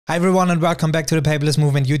Hi everyone and welcome back to the Paperless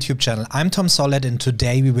Movement YouTube channel. I'm Tom Solid and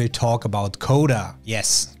today we will talk about Coda.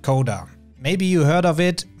 Yes, Coda. Maybe you heard of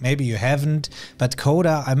it, maybe you haven't, but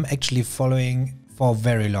Coda I'm actually following for a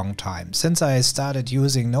very long time. Since I started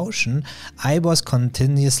using Notion, I was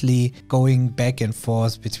continuously going back and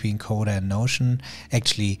forth between Coda and Notion,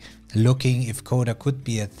 actually looking if Coda could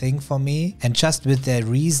be a thing for me. And just with the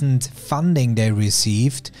recent funding they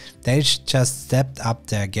received, they just stepped up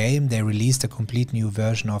their game. They released a complete new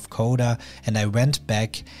version of Coda and I went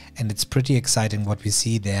back and it's pretty exciting what we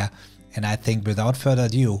see there. And I think without further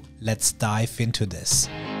ado, let's dive into this.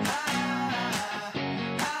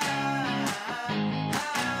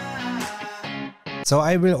 So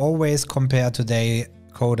I will always compare today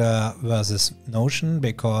Coda versus Notion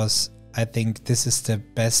because I think this is the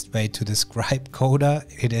best way to describe Coda.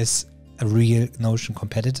 It is a real Notion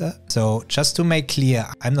competitor. So just to make clear,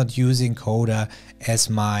 I'm not using Coda as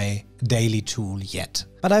my daily tool yet,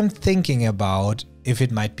 but I'm thinking about if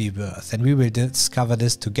it might be worth, and we will discover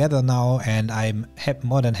this together now. And I'm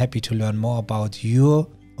more than happy to learn more about your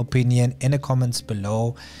opinion in the comments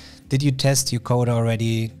below. Did you test your Coda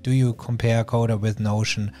already? Do you compare Coda with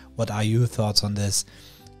Notion? What are your thoughts on this?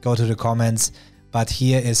 Go to the comments. But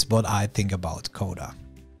here is what I think about Coda.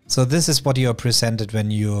 So this is what you're presented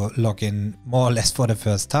when you log in more or less for the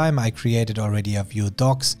first time. I created already a few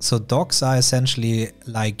docs. So docs are essentially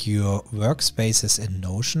like your workspaces in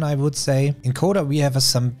Notion, I would say. In Coda, we have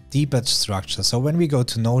some deeper structure. So when we go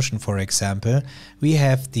to Notion, for example, we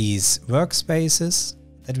have these workspaces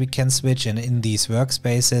that we can switch. And in these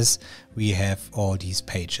workspaces, we have all these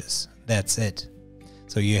pages. That's it.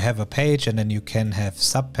 So you have a page and then you can have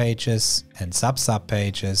sub-pages and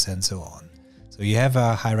sub-sub-pages and so on. So you have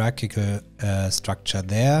a hierarchical structure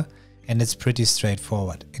there and it's pretty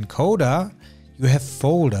straightforward. In Coda, you have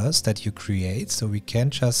folders that you create. So we can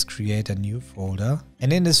just create a new folder.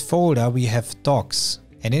 And in this folder, we have docs.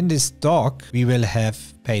 And in this doc, we will have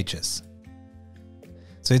pages.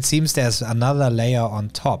 So it seems there's another layer on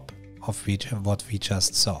top of what we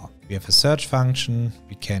just saw. We have a search function,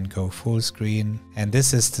 we can go full screen, and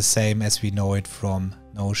this is the same as we know it from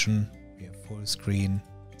Notion. We have full screen.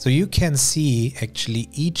 So you can see actually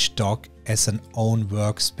each doc as an own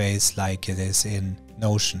workspace like it is in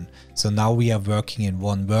Notion. So now we are working in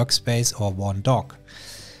one workspace or one doc.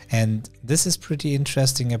 And this is pretty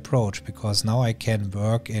interesting approach because now I can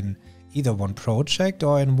work in either one project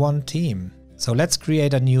or in one team. So let's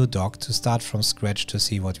create a new doc to start from scratch to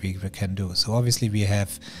see what we can do. So obviously we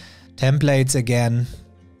have templates again.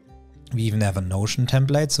 We even have a Notion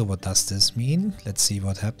template. So what does this mean? Let's see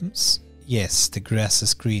what happens. Yes, the grass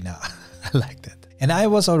is greener. I like that. And I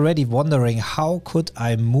was already wondering how could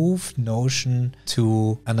I move Notion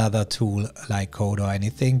to another tool like Coda or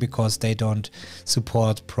anything, because they don't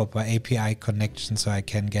support proper API connection so I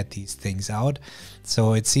can get these things out.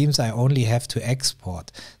 So it seems I only have to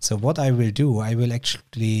export. So what I will do, I will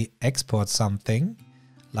actually export something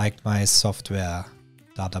like my software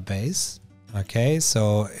database. Okay,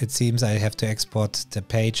 so it seems I have to export the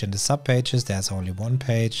page and the sub-pages. There's only one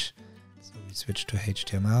page. So we switch to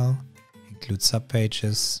HTML. Include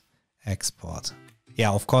sub-pages, export. Yeah,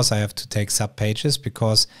 of course I have to take sub-pages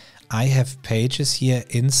because I have pages here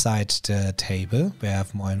inside the table where I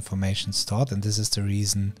have more information stored, and this is the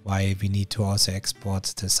reason why we need to also export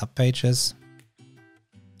the sub-pages.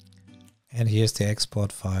 And here's the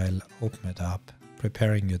export file. Open it up.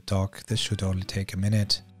 Preparing your doc. This should only take a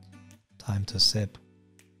minute. Time to zip.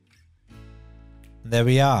 There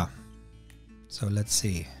we are. So let's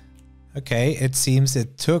see. Okay, it seems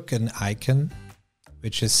it took an icon,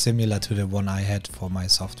 which is similar to the one I had for my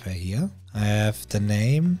software here. I have the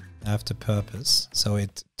name, I have the purpose. So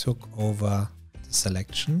it took over the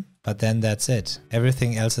selection, but then that's it.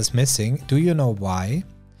 Everything else is missing. Do you know why?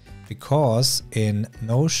 Because in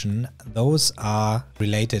Notion, those are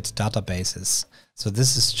related databases. So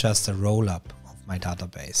this is just a roll-up of my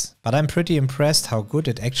database. But I'm pretty impressed how good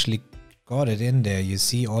it actually got it in there. You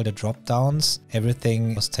see all the drop downs,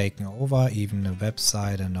 everything was taken over, even the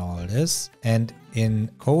website and all this. And in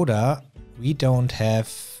Coda, we don't have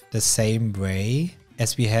the same way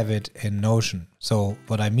as we have it in Notion. So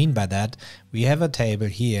what I mean by that, we have a table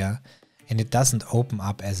here and it doesn't open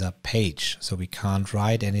up as a page. So we can't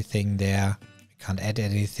write anything there. We can't add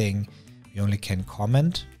anything. We only can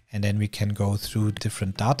comment and then we can go through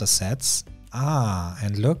different data sets.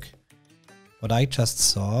 And look what I just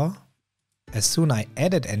saw. As soon as I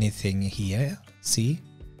added anything here, see,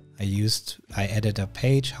 I added a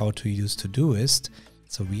page how to use Todoist.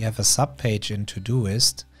 So we have a sub page in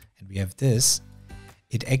Todoist and we have this.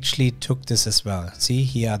 It actually took this as well. See,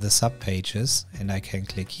 here are the sub pages and I can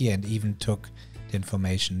click here and even took the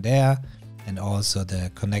information there, and also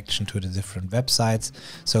the connection to the different websites.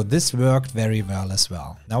 So this worked very well as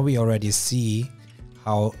well. Now we already see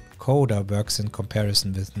how Coda works in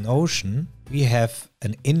comparison with Notion. We have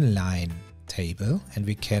an inline table and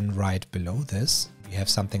we can write below this. We have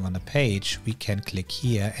something on a page, we can click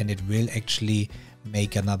here and it will actually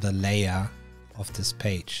make another layer of this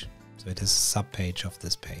page. So it is a sub-page of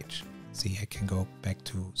this page. See, I can go back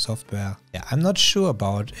to software. Yeah, I'm not sure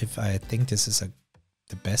about if I think this is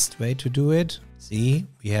the best way to do it. See,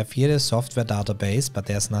 we have here the software database, but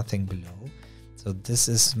there's nothing below. So this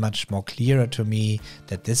is much more clearer to me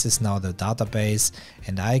that this is now the database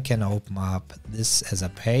and I can open up this as a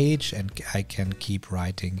page and I can keep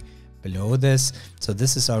writing below this. So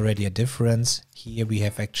this is already a difference. Here we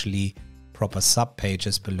have actually proper sub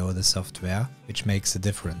pages below the software, which makes a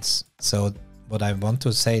difference. So what I want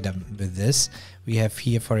to say with this, we have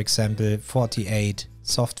here, for example, 48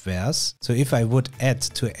 softwares. So if I would add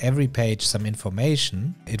to every page some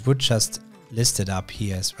information, it would just list it up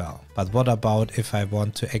here as well. But what about if I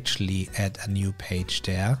want to actually add a new page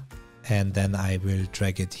there and then I will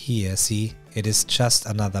drag it here? See, it is just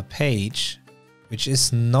another page, which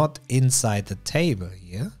is not inside the table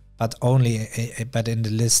here, but only but in the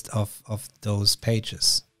list of those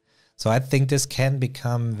pages. So I think this can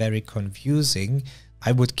become very confusing.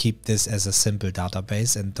 I would keep this as a simple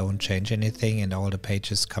database and don't change anything, and all the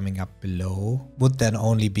pages coming up below would then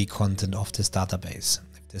only be content of this database,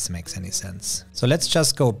 if this makes any sense. So let's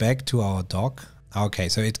just go back to our doc. Okay,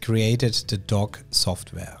 so it created the doc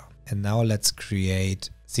software. And now let's create,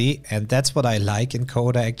 see, and that's what I like in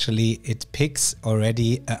Coda actually. It picks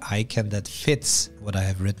already an icon that fits what I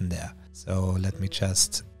have written there. So let me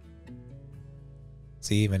just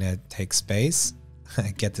see, when I take space,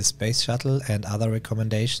 I get the space shuttle and other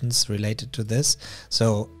recommendations related to this.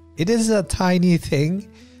 So it is a tiny thing,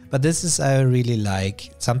 but this is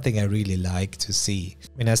something I really like to see.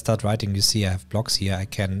 When I start writing, you see I have blocks here. I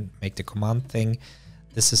can make the command thing.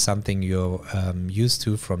 This is something you're used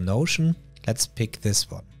to from Notion. Let's pick this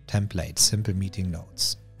one, template, simple meeting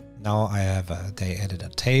notes. Now I have they added a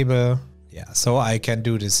table. Yeah, so I can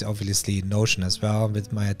do this obviously in Notion as well with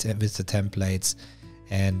the templates.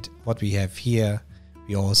 And what we have here,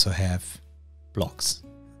 we also have blocks.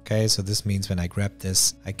 Okay, so this means when I grab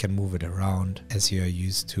this, I can move it around as you are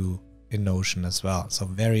used to in Notion as well. So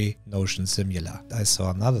very Notion similar. I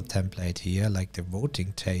saw another template here, like the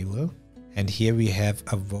voting table. And here we have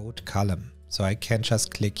a vote column. So I can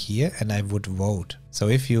just click here and I would vote. So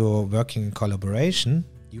if you're working in collaboration,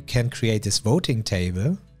 you can create this voting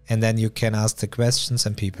table and then you can ask the questions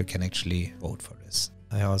and people can actually vote for this.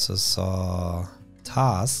 I also saw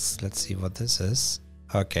tasks. Let's see what this is.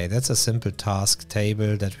 Okay, that's a simple task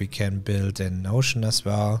table that we can build in Notion as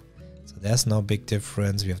well. So there's no big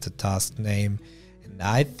difference. We have the task name. And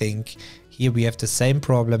I think here we have the same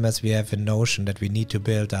problem as we have in Notion, that we need to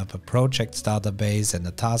build up a projects database and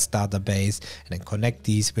a task database and then connect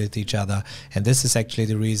these with each other. And this is actually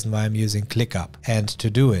the reason why I'm using ClickUp and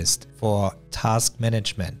Todoist for task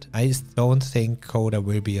management. I don't think Coda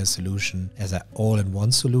will be a solution as an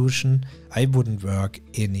all-in-one solution. I wouldn't work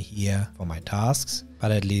in here for my tasks,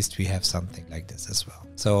 but at least we have something like this as well.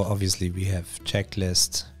 So obviously we have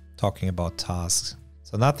checklist talking about tasks.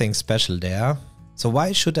 So nothing special there. So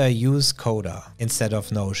why should I use Coda instead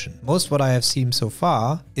of Notion? Most what I have seen so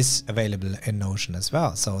far is available in Notion as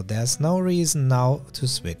well. So there's no reason now to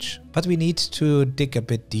switch. But we need to dig a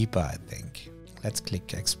bit deeper, I think. Let's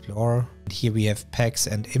click Explore. And here we have packs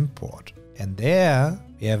and import. And there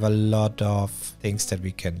we have a lot of things that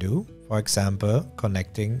we can do. For example,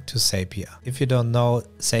 connecting to Zapier. If you don't know,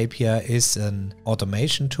 Zapier is an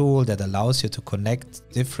automation tool that allows you to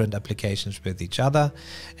connect different applications with each other.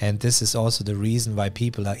 And this is also the reason why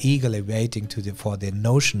people are eagerly waiting for the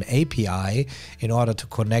Notion API in order to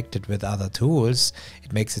connect it with other tools.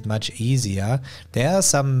 It makes it much easier. There are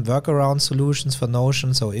some workaround solutions for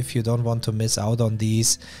Notion, so if you don't want to miss out on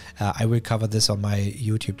these, I will cover this on my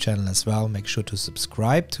YouTube channel as well. Make sure to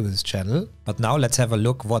subscribe to this channel. But now let's have a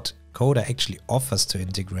look what Coda actually offers to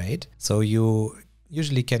integrate. So you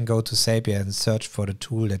usually can go to Zapier and search for the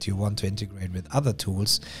tool that you want to integrate with other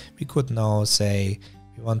tools. We could now say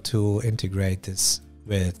we want to integrate this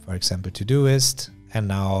with, for example, Todoist. And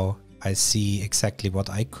now I see exactly what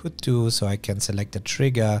I could do. So I can select a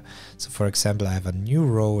trigger. So for example, I have a new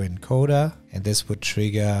row in Coda and this would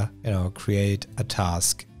trigger, create a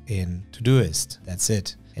task in Todoist. That's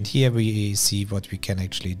it. And here we see what we can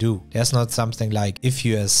actually do. There's not something like if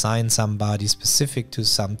you assign somebody specific to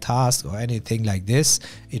some task or anything like this,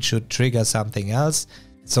 it should trigger something else.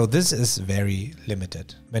 So this is very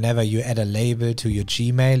limited. Whenever you add a label to your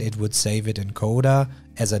Gmail, it would save it in Coda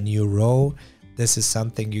as a new row. This is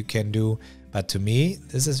something you can do, but to me,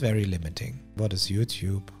 this is very limiting. What is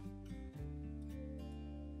YouTube?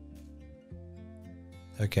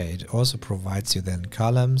 Okay, it also provides you then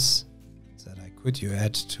columns that you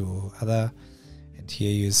add to other. And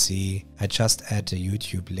here you see, I just add a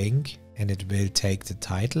YouTube link and it will take the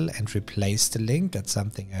title and replace the link. That's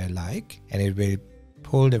something I like. And it will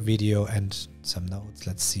pull the video and some notes.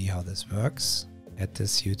 Let's see how this works. Add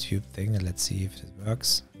this YouTube thing and let's see if it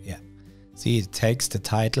works. Yeah. See, it takes the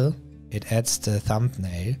title, it adds the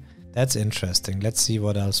thumbnail. That's interesting. Let's see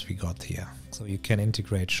what else we got here. So you can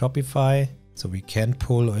integrate Shopify. So we can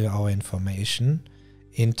pull our information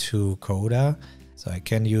into Coda. So I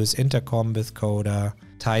can use intercom with Coda,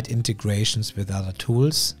 tight integrations with other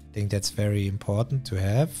tools. I think that's very important to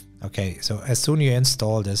have. Okay, so as soon as you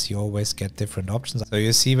install this, you always get different options. So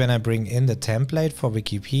you see when I bring in the template for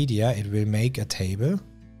Wikipedia, it will make a table.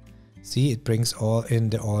 See, it brings all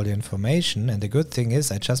the information. And the good thing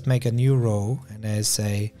is I just make a new row and I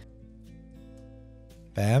say,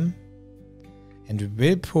 bam, and it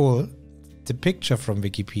will pull the picture from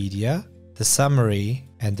Wikipedia, the summary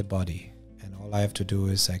and the body. And all I have to do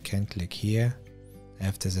is I can click here, I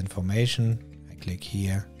have this information, I click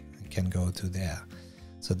here, I can go to there.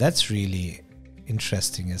 So that's really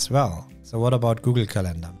interesting as well. So what about Google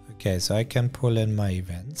Calendar? Okay, so I can pull in my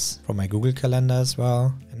events from my Google Calendar as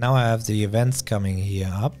well. And now I have the events coming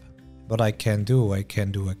here up. What I can do a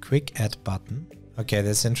quick add button. Okay,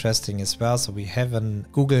 that's interesting as well. So we have a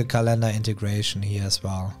Google Calendar integration here as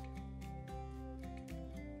well.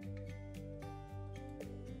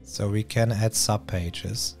 So we can add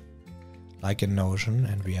subpages like in Notion,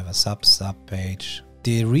 and we have a sub page.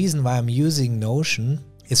 The reason why I'm using Notion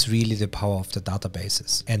is really the power of the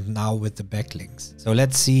databases and now with the backlinks. So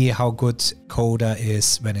let's see how good Coda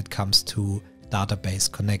is when it comes to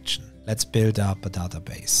database connection. Let's build up a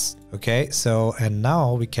database. Okay, so and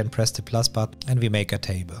now we can press the plus button and we make a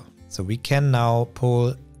table. So we can now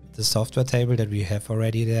pull the software table that we have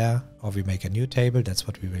already there, or we make a new table. That's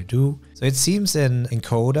what we will do. So it seems in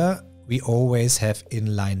Coda, we always have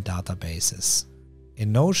inline databases.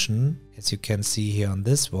 In Notion, as you can see here on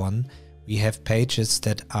this one, we have pages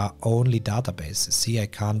that are only databases. See, I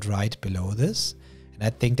can't write below this. And I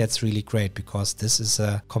think that's really great because this is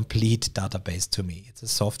a complete database to me. It's a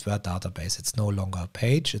software database. It's no longer a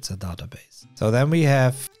page, it's a database. So then we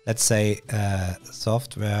have, let's say,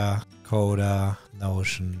 software, Coda,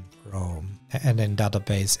 Notion, Chrome. And in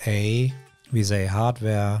database A, we say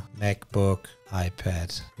hardware, MacBook,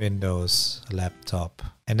 iPad, Windows, laptop.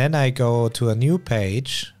 And then I go to a new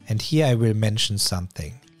page and here I will mention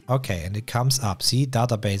something. Okay, and it comes up, see,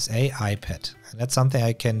 database A, iPad. And that's something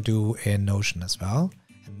I can do in Notion as well.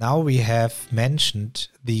 And now we have mentioned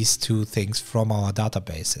these two things from our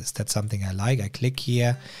databases. That's something I like. I click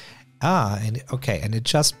here. And it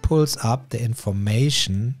just pulls up the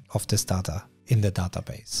information of this data in the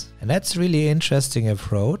database. And that's really interesting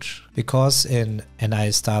approach because and I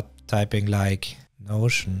start typing like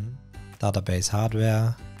Notion, database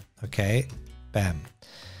hardware, okay, bam.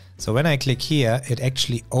 So when I click here, it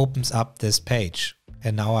actually opens up this page.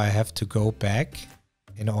 And now I have to go back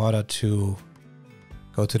in order to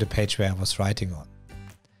go to the page where I was writing on.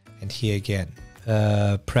 And here again,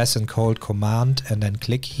 press and hold command and then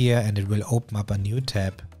click here and it will open up a new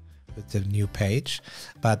tab with the new page.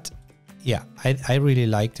 But yeah, I really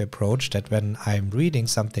like the approach that when I'm reading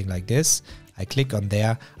something like this, I click on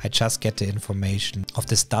there, I just get the information of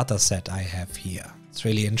this data set I have here. It's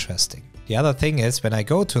really interesting. The other thing is when I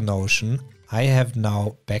go to Notion, I have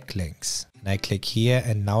now backlinks. And I click here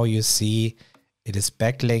and now you see it is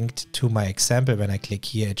backlinked to my example. When I click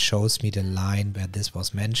here, it shows me the line where this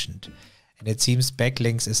was mentioned. And it seems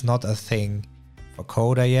backlinks is not a thing for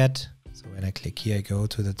Coda yet. So when I click here, I go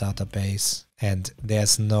to the database and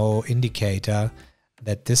there's no indicator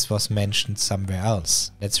that this was mentioned somewhere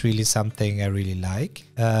else. That's really something I really like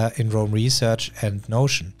in Roam Research and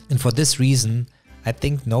Notion. And for this reason, I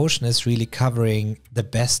think Notion is really covering the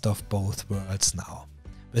best of both worlds now.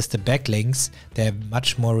 With the backlinks, they're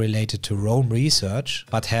much more related to Roam Research,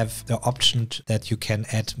 but have the option that you can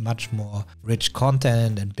add much more rich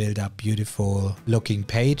content and build up beautiful looking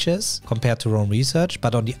pages compared to Roam Research.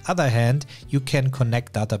 But on the other hand, you can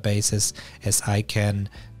connect databases as I can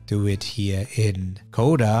do it here in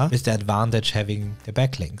Coda with the advantage having the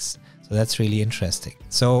backlinks. So that's really interesting.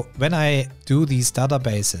 So when I do these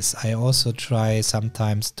databases, I also try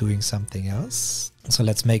sometimes doing something else. So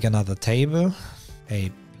let's make another table,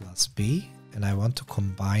 A plus B, and I want to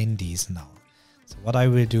combine these now. So what I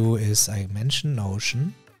will do is I mention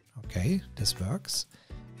Notion. Okay, this works.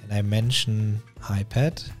 And I mention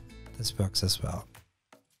iPad. This works as well.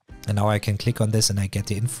 And now I can click on this and I get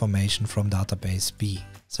the information from database B.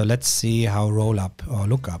 So let's see how rollup or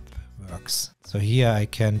lookup works. So here I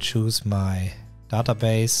can choose my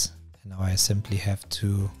database. And now I simply have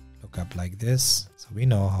to look up like this. So we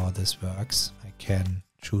know how this works. I can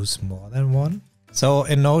choose more than one. So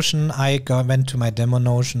in Notion, I went to my demo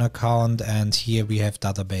Notion account and here we have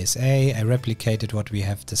database A. I replicated what we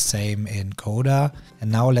have the same in Coda.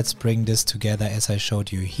 And now let's bring this together as I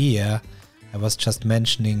showed you here. I was just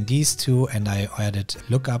mentioning these two and I added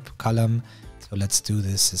lookup column. So let's do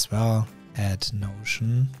this as well. Add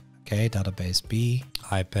Notion. Okay, database B,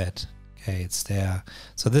 iPad. Okay, it's there.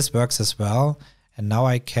 So this works as well. And now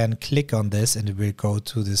I can click on this and it will go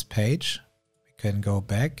to this page. We can go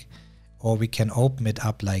back. Or we can open it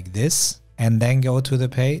up like this and then go to the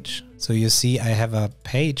page. So you see I have a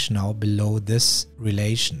page now below this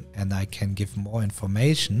relation and I can give more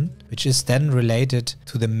information, which is then related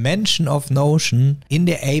to the mention of Notion in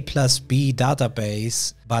the A+B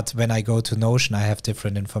database. But when I go to Notion, I have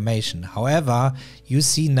different information. However, you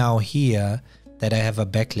see now here that I have a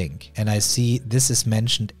backlink and I see this is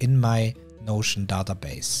mentioned in my Notion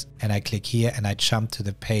database. And I click here and I jump to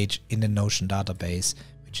the page in the Notion database,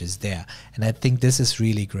 which is there. And I think this is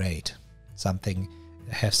really great.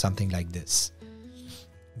 Have something like this.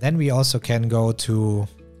 Then we also can go to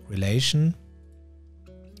relation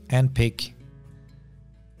and pick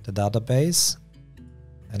the database.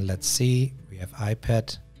 And let's see, we have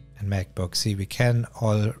iPad and MacBook. See, we can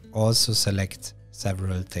also select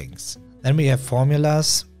several things. Then we have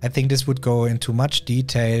formulas. I think this would go into much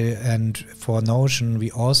detail, and for Notion we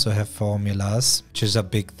also have formulas, which is a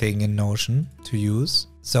big thing in Notion to use.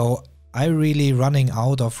 So I'm really running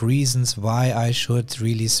out of reasons why I should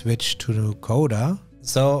really switch to Coda.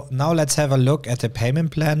 So now let's have a look at the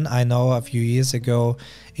payment plan. I know a few years ago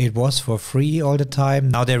it was for free all the time.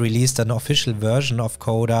 Now they released an official version of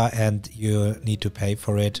Coda and you need to pay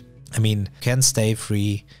for it. I mean, can stay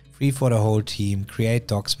free for the whole team, create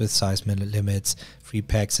docs with size limits, free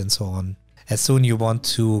packs and so on. As soon you want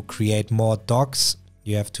to create more docs,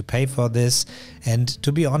 you have to pay for this. And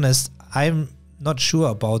to be honest, I'm not sure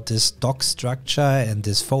about this doc structure and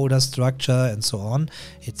this folder structure and so on.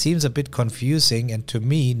 It seems a bit confusing, and to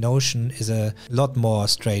me Notion is a lot more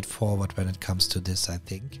straightforward when it comes to this, I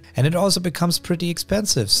think. And it also becomes pretty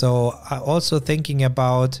expensive, so I'm also thinking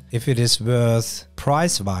about if it is worth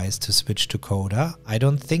price-wise to switch to Coda. I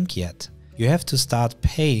don't think yet. You have to start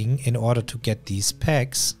paying in order to get these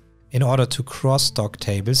packs, in order to cross doc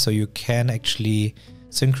tables, so you can actually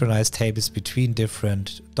synchronize tables between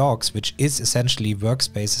different docs, which is essentially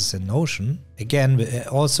Workspaces in Notion. Again,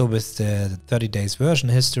 also with the 30 days version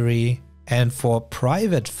history. And for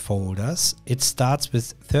private folders, it starts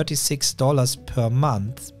with $36 per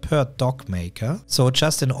month per doc maker. So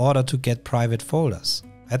just in order to get private folders.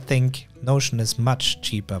 I think Notion is much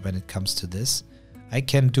cheaper when it comes to this. I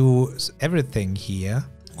can do everything here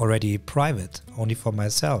already private, only for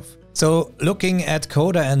myself. So looking at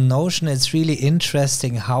Coda and Notion, it's really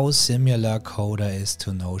interesting how similar Coda is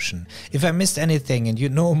to Notion. If I missed anything and you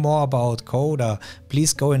know more about Coda,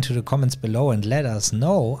 please go into the comments below and let us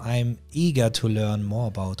know. I'm eager to learn more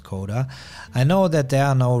about Coda. I know that they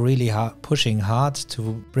are now really pushing hard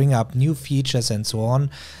to bring up new features and so on.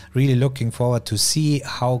 Really looking forward to see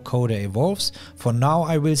how Coda evolves. For now,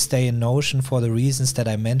 I will stay in Notion for the reasons that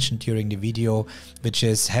I mentioned during the video, which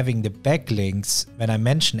is having the backlinks when I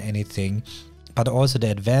mention anything, but also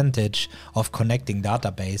the advantage of connecting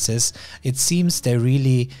databases. It seems they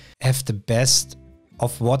really have the best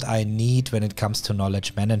of what I need when it comes to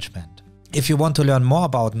knowledge management. If you want to learn more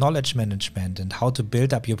about knowledge management and how to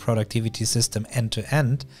build up your productivity system end to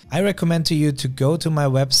end, I recommend to you to go to my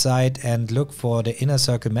website and look for the Inner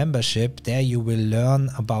Circle membership. There you will learn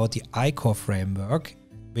about the ICOR framework,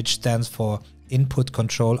 which stands for Input,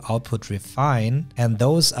 Control, Output, Refine. And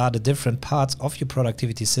those are the different parts of your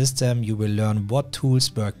productivity system. You will learn what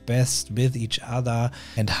tools work best with each other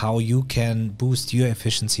and how you can boost your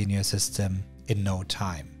efficiency in your system in no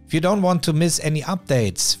time. If you don't want to miss any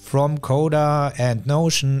updates from Coda and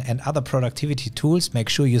Notion and other productivity tools, make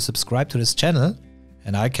sure you subscribe to this channel,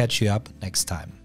 and I'll catch you up next time.